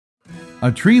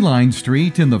A tree-lined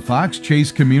street in the Fox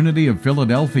Chase community of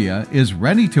Philadelphia is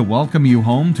ready to welcome you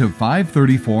home to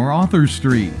 534 Author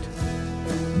Street.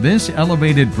 This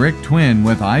elevated brick twin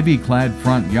with ivy-clad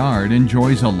front yard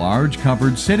enjoys a large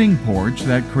covered sitting porch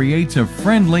that creates a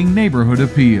friendly neighborhood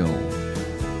appeal.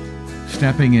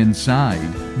 Stepping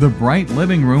inside, the bright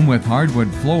living room with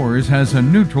hardwood floors has a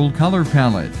neutral color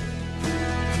palette.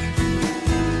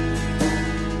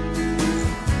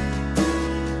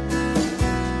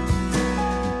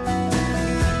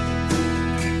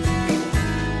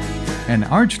 An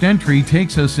arched entry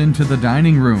takes us into the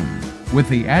dining room, with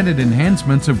the added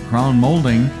enhancements of crown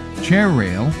molding, chair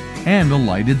rail, and a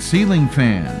lighted ceiling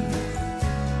fan.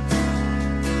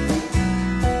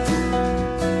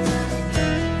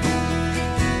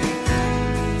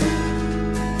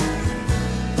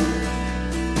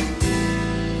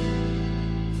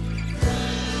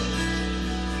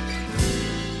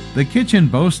 The kitchen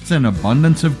boasts an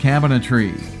abundance of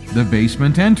cabinetry, the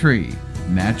basement entry,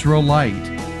 natural light,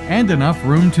 and enough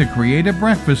room to create a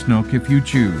breakfast nook if you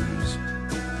choose.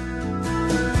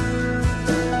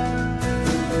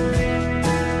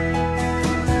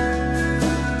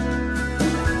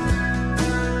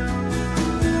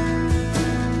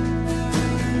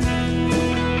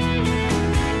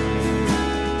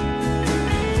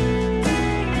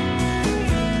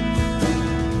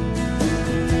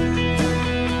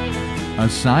 A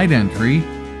side entry,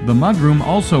 the mudroom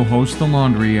also hosts the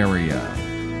laundry area.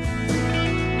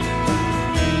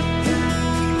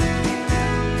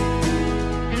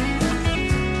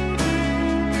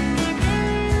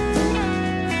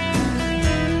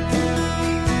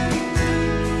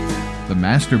 The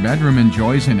master bedroom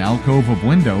enjoys an alcove of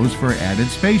windows for added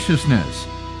spaciousness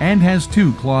and has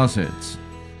 2 closets.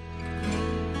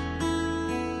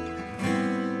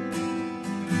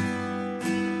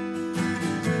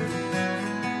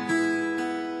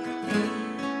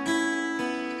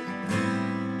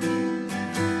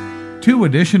 Two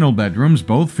additional bedrooms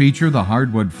both feature the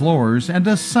hardwood floors and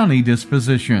a sunny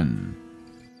disposition.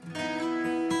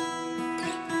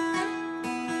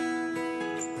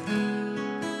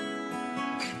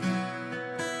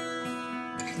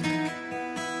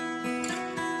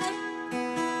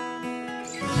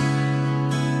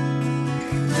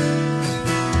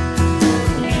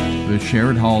 The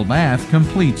shared hall bath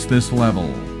completes this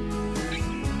level.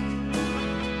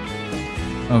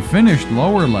 A finished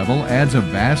lower level adds a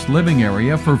vast living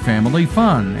area for family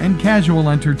fun and casual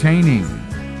entertaining.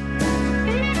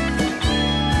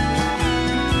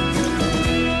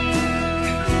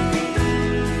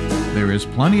 There is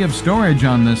plenty of storage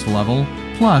on this level,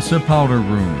 plus a powder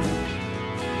room.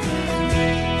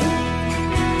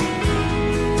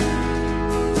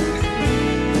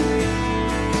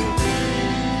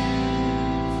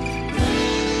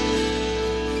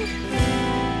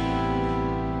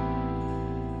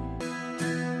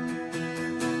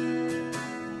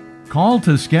 Call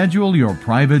to schedule your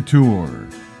private tour.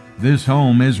 This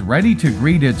home is ready to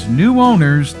greet its new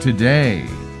owners today.